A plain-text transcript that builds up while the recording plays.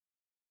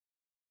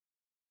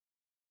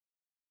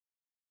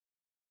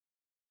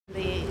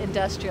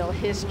industrial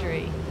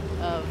history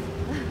of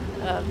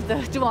the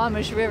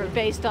Duwamish River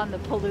based on the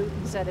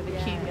pollutants that have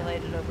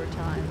accumulated over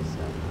time. So.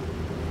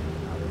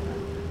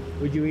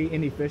 Would you eat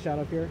any fish out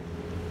of here?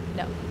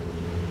 No.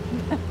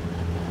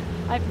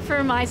 I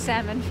prefer my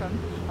salmon from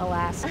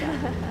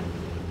Alaska.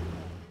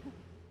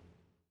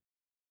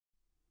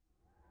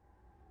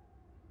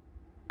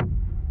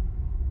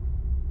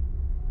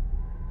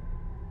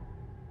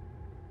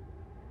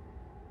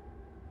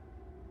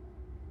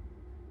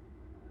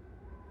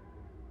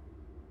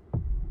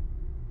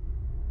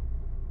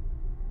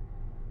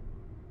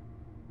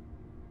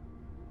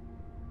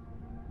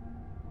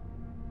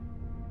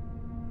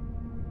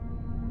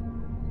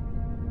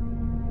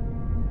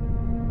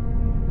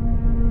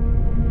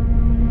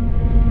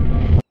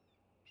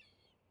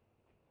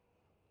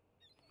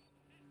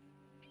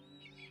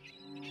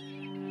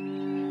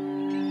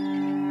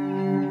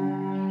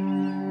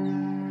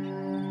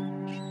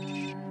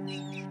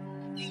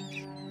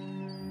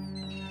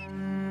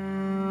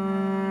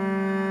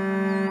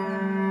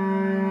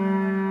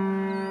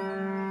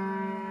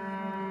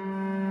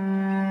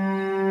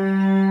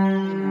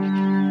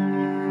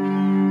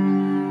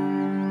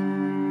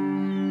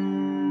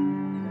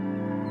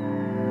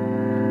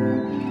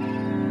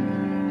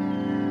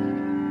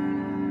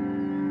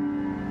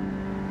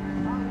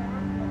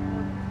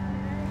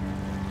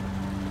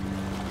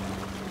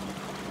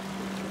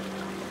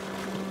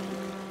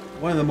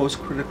 One of the most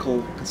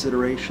critical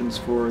considerations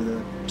for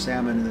the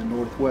salmon in the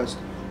Northwest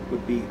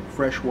would be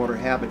freshwater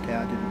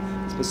habitat,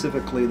 and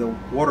specifically the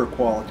water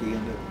quality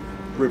in the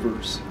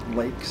rivers and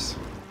lakes.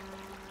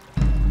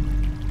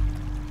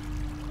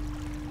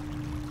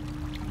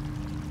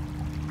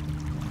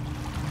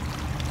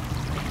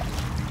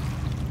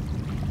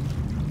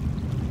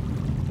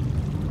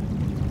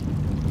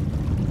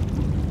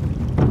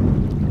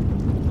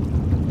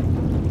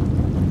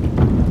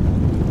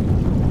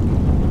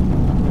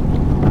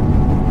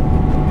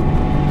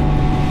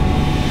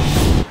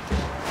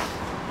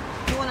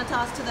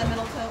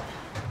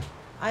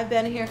 I've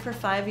been here for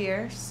 5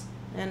 years,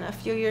 and a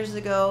few years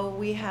ago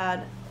we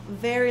had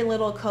very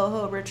little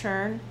coho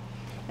return,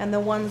 and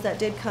the ones that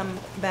did come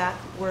back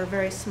were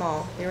very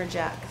small. They were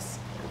jacks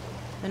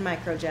and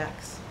micro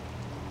jacks.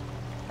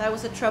 That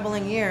was a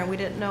troubling year. We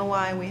didn't know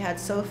why we had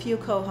so few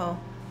coho.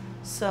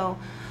 So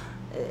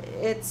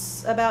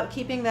it's about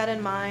keeping that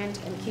in mind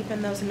and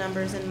keeping those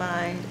numbers in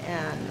mind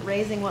and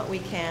raising what we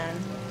can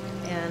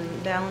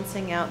and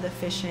balancing out the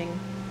fishing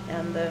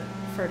and the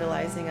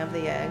fertilizing of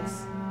the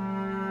eggs.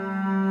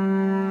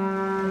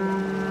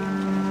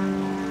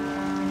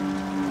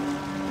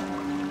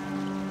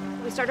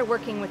 We started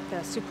working with the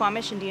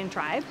Suquamish Indian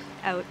tribe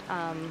out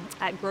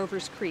at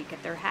Grover's Creek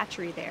at their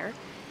hatchery there,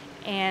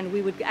 and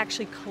we would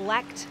actually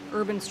collect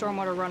urban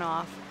stormwater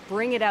runoff,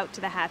 bring it out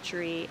to the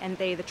hatchery, and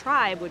they, the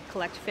tribe, would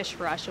collect fish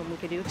for us and we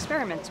could do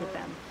experiments with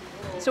them.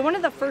 So one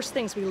of the first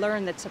things we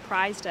learned that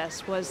surprised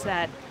us was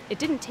that it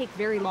didn't take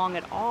very long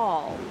at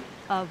all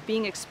of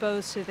being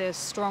exposed to this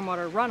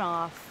stormwater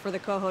runoff for the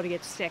coho to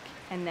get sick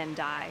and then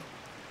die.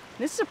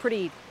 And this is a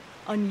pretty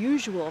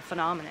unusual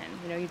phenomenon.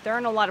 You know, there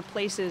aren't a lot of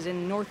places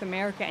in North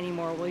America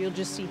anymore where you'll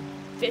just see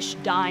fish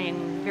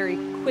dying very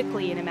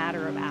quickly in a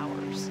matter of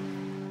hours.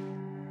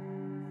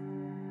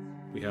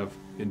 We have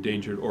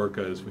endangered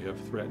orcas, we have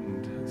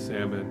threatened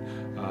salmon,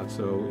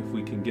 so if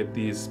we can get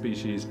these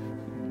species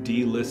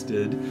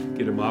delisted,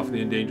 get them off the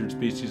endangered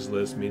species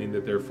list, meaning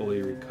that they're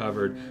fully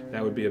recovered,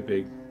 that would be a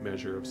big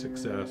measure of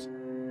success.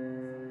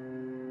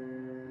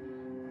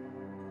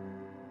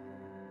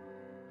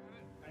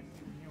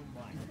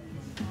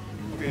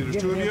 Okay, there's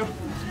two of you?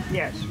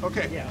 Yes.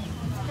 Okay. Yeah.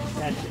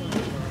 That's it.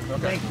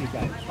 Okay. Thank you,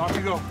 guys. Off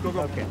you go. Go, go.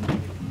 Okay.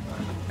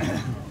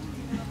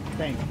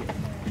 Thank you.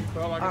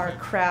 Well, like Our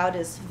crowd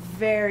is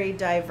very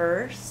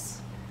diverse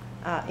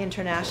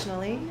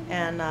internationally,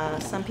 and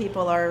some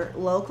people are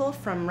local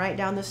from right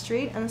down the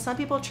street, and some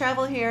people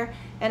travel here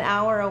an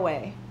hour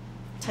away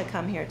to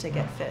come here to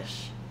get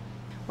fish.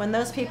 When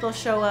those people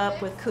show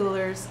up with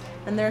coolers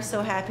and they're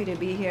so happy to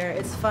be here,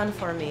 it's fun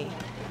for me.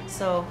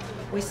 So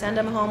we send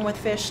them home with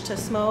fish to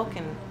smoke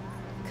and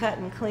cut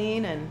and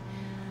clean, and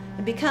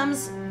it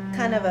becomes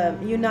kind of a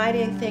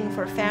uniting thing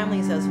for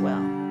families as well.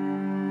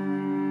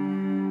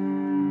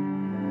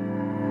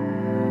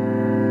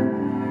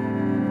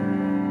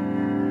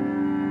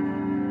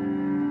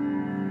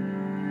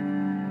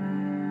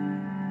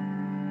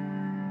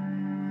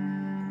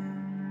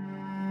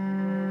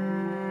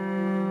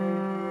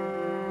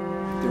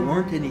 If there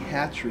weren't any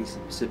hatcheries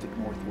in the Pacific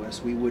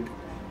Northwest, we would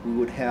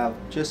have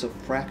just a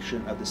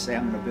fraction of the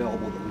salmon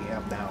available that we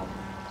have now.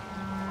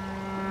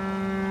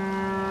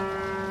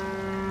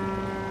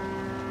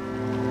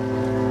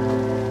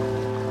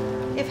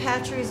 If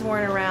hatcheries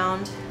weren't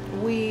around,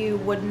 we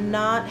would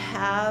not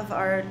have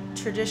our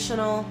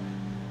traditional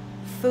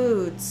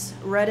foods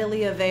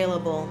readily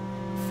available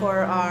for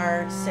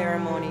our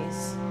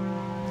ceremonies,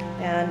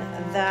 and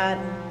that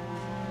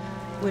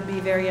would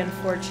be very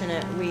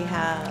unfortunate. We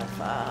have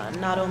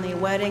not only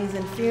weddings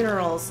and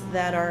funerals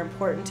that are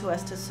important to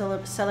us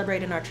to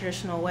celebrate in our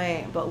traditional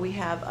way, but we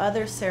have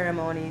other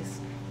ceremonies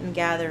and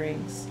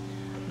gatherings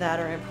that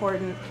are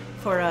important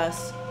for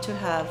us to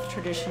have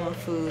traditional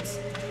foods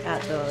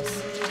at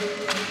those.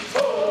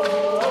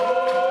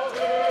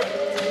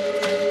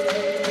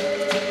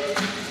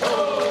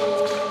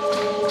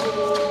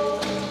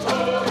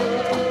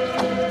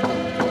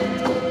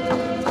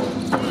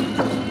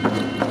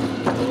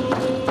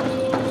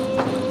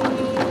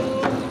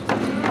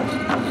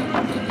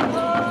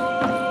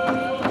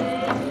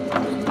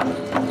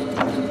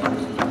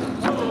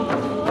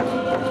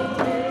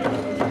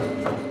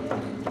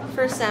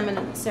 First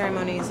salmon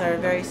ceremonies are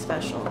very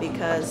special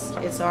because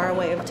it's our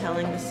way of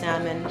telling the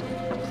salmon,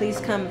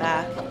 please come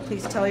back,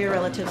 please tell your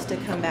relatives to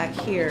come back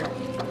here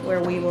where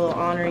we will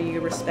honor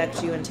you,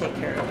 respect you, and take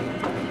care of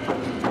you.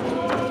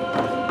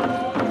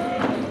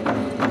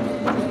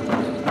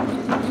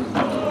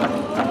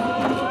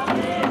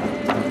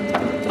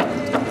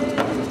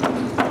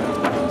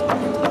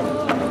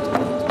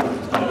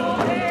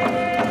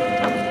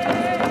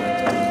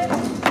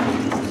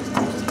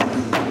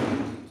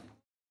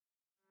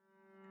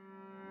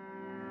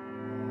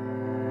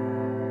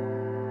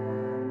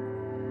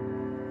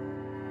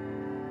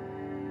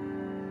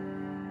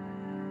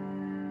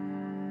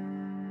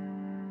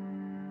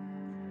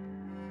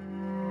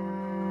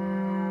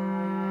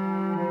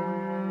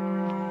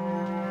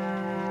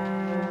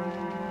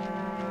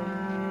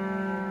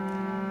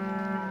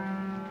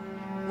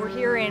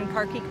 Here in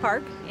Carkeek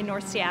Park in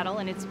North Seattle,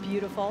 and it's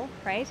beautiful,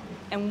 right?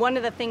 And one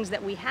of the things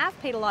that we have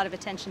paid a lot of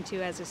attention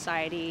to as a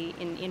society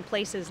in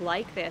places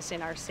like this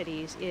in our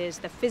cities is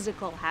the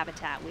physical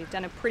habitat. We've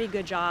done a pretty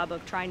good job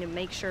of trying to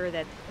make sure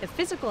that the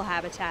physical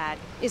habitat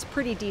is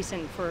pretty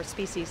decent for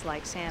species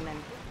like salmon.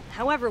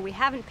 However, we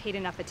haven't paid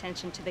enough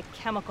attention to the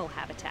chemical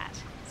habitat.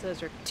 So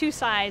those are two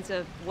sides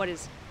of what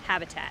is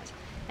habitat.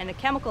 And the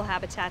chemical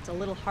habitat's a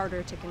little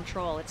harder to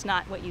control. It's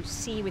not what you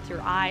see with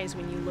your eyes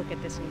when you look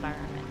at this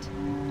environment.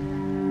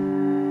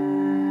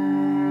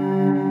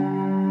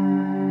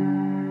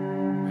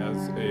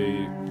 As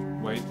a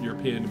white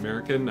European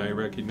American, I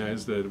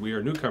recognize that we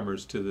are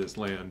newcomers to this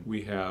land.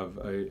 We have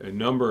a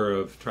number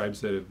of tribes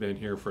that have been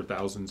here for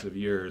thousands of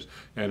years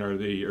and are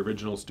the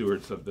original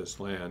stewards of this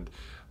land.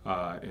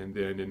 And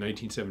then in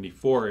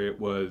 1974, it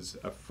was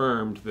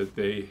affirmed that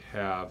they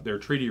have their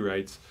treaty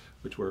rights,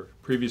 which were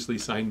previously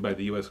signed by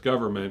the U.S.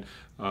 government,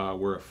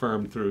 were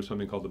affirmed through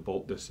something called the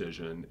Bolt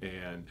decision,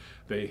 and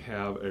they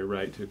have a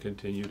right to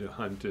continue to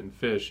hunt and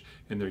fish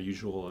in their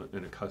usual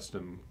and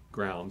accustomed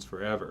grounds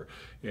forever.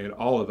 And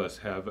all of us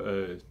have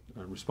a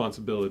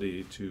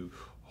responsibility to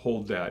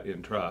hold that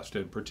in trust,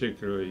 and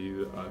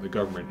particularly the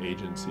government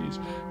agencies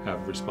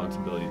have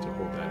responsibility to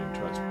hold that in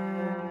trust.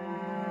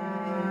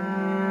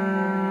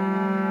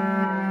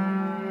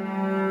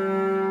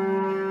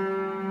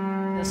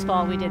 This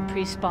fall we did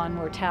pre-spawn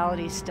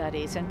mortality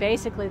studies, and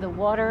basically the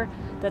water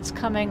that's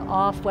coming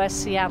off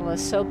West Seattle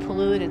is so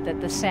polluted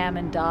that the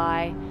salmon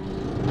die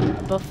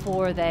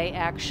before they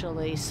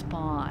actually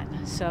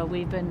spawn. So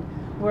we've been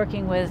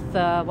working with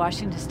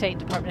Washington State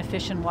Department of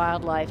Fish and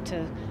Wildlife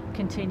to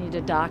continue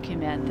to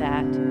document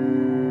that.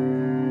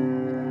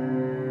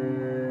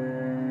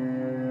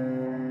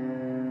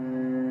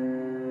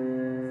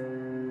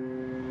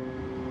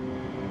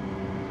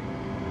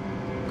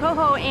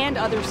 Coho and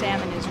other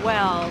salmon as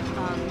well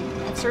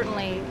have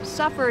certainly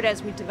suffered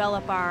as we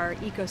develop our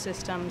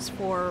ecosystems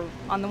for,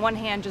 on the one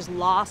hand, just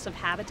loss of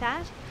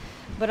habitat,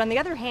 but on the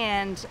other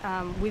hand,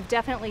 we've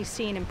definitely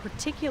seen, and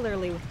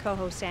particularly with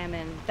coho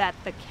salmon, that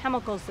the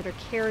chemicals that are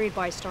carried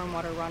by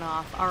stormwater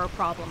runoff are a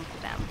problem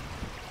for them.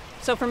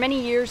 So for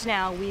many years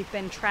now, we've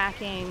been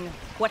tracking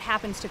what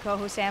happens to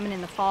coho salmon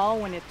in the fall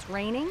when it's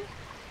raining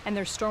and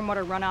there's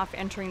stormwater runoff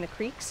entering the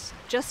creeks,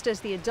 just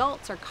as the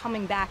adults are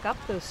coming back up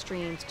those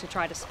streams to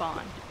try to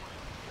spawn.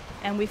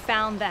 And we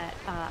found that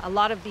a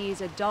lot of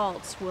these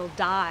adults will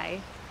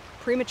die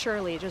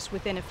prematurely just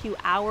within a few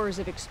hours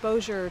of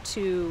exposure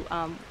to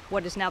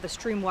what is now the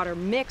stream water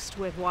mixed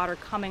with water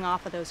coming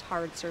off of those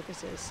hard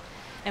surfaces.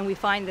 And we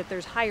find that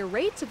there's higher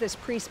rates of this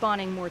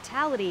pre-spawning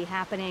mortality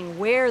happening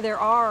where there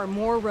are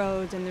more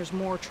roads and there's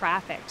more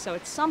traffic. So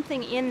it's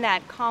something in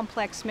that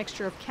complex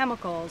mixture of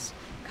chemicals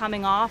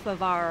coming off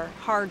of our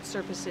hard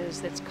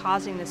surfaces that's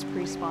causing this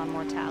pre-spawn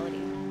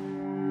mortality.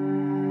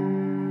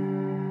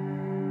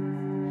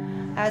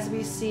 As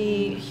we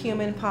see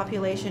human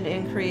population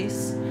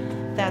increase,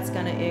 that's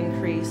going to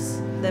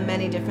increase the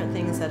many different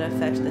things that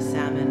affect the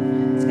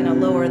salmon. It's going to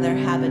lower their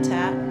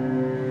habitat.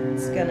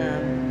 It's going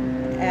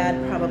to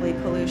add probably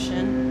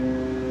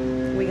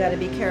pollution. We got to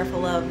be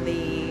careful of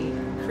the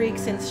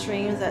creeks and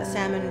streams that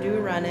salmon do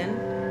run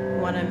in.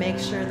 We want to make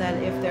sure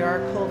that if there are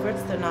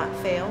culverts, they're not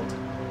failed.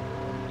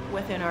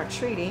 Within our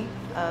treaty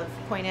of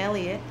Point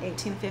Elliott,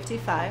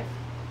 1855,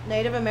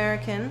 Native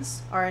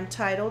Americans are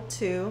entitled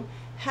to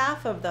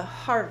half of the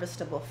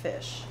harvestable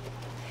fish.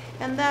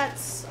 And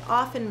that's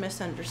often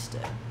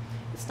misunderstood.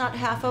 It's not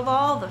half of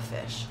all the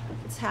fish,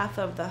 it's half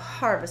of the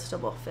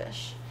harvestable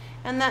fish.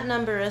 And that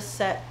number is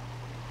set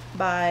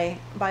by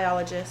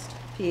biologists,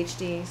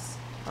 PhDs,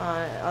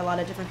 a lot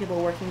of different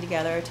people working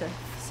together to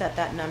set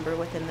that number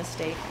within the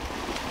state.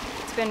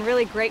 It's been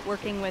really great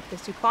working with the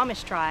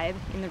Suquamish tribe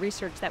in the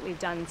research that we've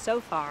done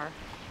so far.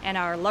 And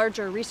our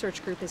larger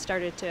research group has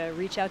started to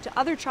reach out to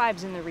other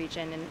tribes in the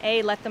region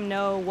and let them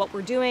know what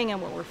we're doing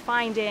and what we're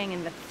finding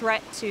and the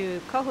threat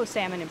to coho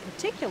salmon in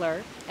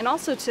particular, and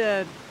also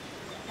to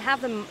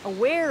have them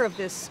aware of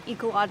this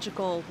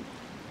ecological,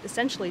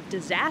 essentially,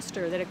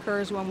 disaster that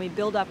occurs when we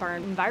build up our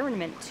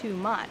environment too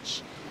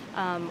much.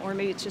 Or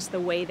maybe it's just the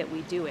way that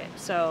we do it.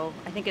 So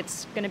I think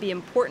it's going to be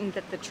important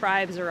that the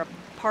tribes are a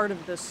part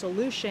of the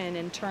solution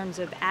in terms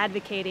of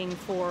advocating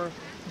for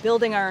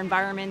building our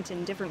environment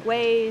in different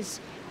ways,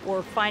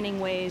 or finding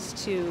ways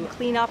to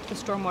clean up the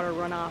stormwater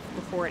runoff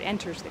before it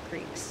enters the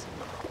creeks.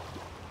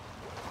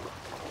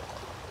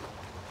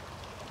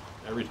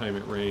 Every time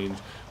it rains,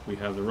 we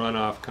have the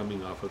runoff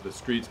coming off of the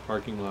streets,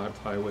 parking lots,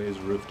 highways,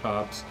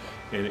 rooftops,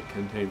 and it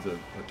contains a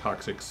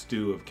toxic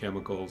stew of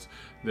chemicals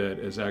that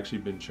has actually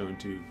been shown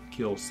to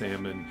kill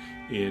salmon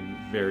in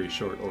very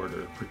short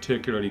order.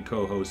 Particularly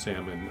coho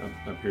salmon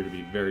appear to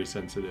be very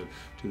sensitive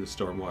to the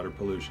stormwater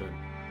pollution.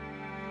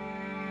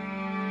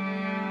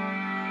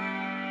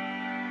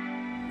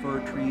 Fir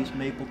trees,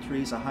 maple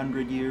trees,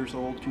 100 years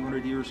old,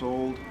 200 years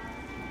old,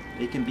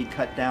 they can be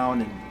cut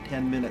down in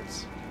 10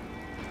 minutes.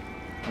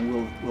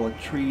 And will a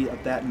tree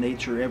of that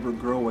nature ever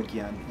grow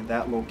again in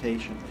that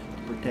location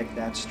to protect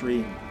that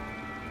stream?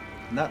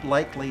 Not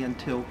likely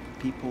until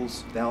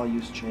people's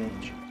values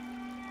change.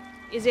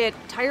 Is it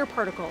tire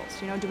particles?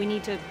 You know, do we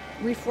need to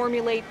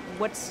reformulate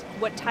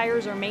what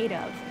tires are made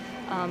of?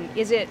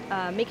 Is it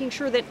making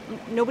sure that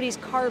nobody's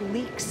car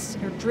leaks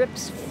or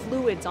drips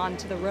fluids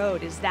onto the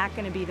road? Is that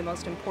going to be the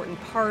most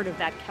important part of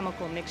that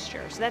chemical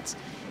mixture? So that's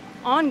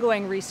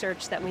ongoing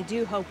research that we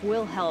do hope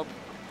will help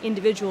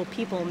individual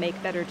people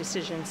make better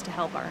decisions to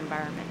help our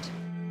environment.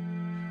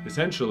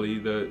 Essentially,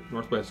 the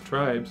Northwest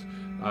tribes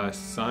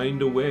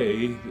signed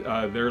away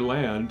their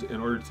land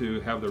in order to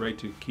have the right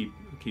to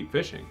keep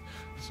fishing.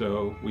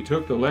 So we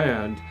took the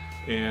land,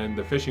 and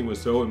the fishing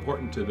was so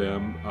important to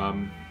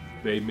them,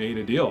 they made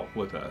a deal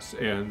with us,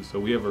 and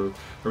so we have a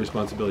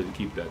responsibility to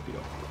keep that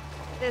deal.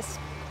 This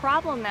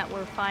problem that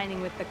we're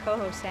finding with the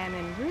coho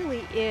salmon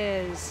really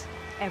is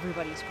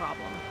everybody's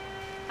problem.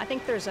 I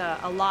think there's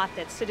a lot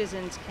that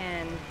citizens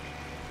can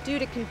do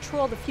to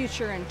control the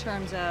future in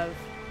terms of,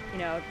 you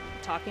know,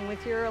 talking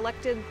with your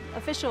elected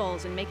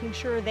officials and making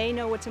sure they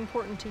know what's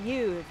important to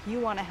you if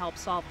you want to help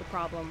solve the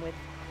problem with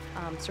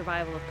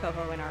survival of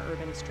coho in our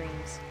urban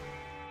streams.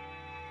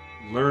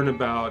 Learn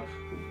about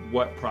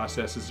what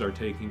processes are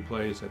taking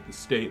place at the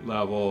state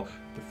level,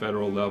 the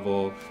federal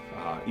level,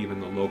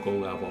 even the local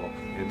level,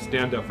 and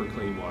stand up for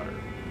clean water.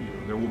 You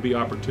know, there will be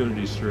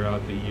opportunities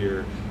throughout the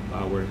year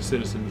where a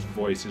citizen's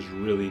voice is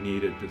really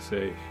needed to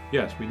say,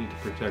 yes, we need to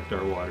protect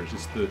our waters.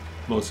 It's the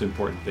most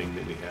important thing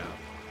that we have.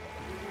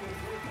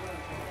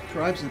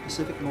 Tribes in the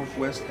Pacific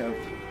Northwest have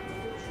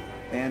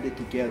banded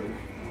together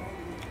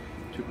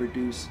to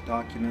produce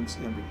documents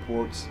and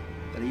reports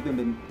that have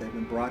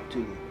been brought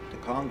to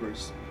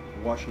Congress,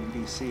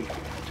 Washington, D.C.,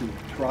 to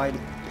try to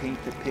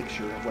paint the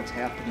picture of what's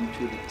happening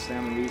to the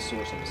salmon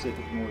resource in the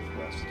Pacific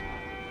Northwest.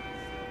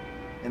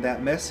 And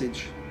that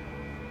message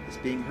is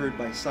being heard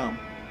by some,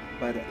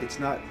 but it's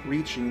not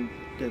reaching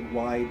the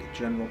wide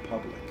general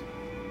public.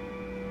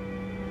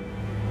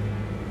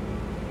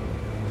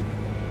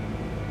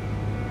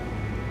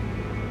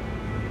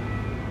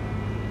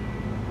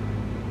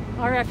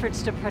 Our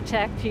efforts to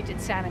protect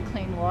Puget Sound and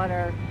clean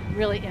water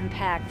really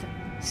impact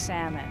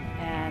salmon,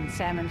 and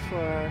salmon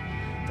for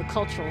the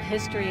cultural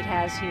history it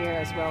has here,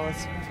 as well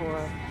as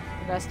for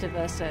the rest of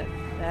us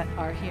that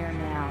are here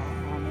now.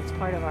 It's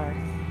part of our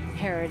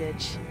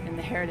heritage and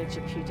the heritage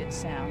of Puget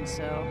Sound.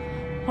 So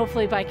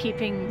hopefully by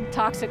keeping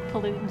toxic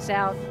pollutants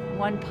out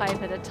one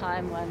pipe at a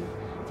time, one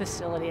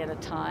facility at a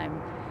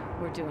time,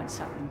 we're doing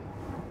something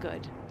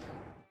good.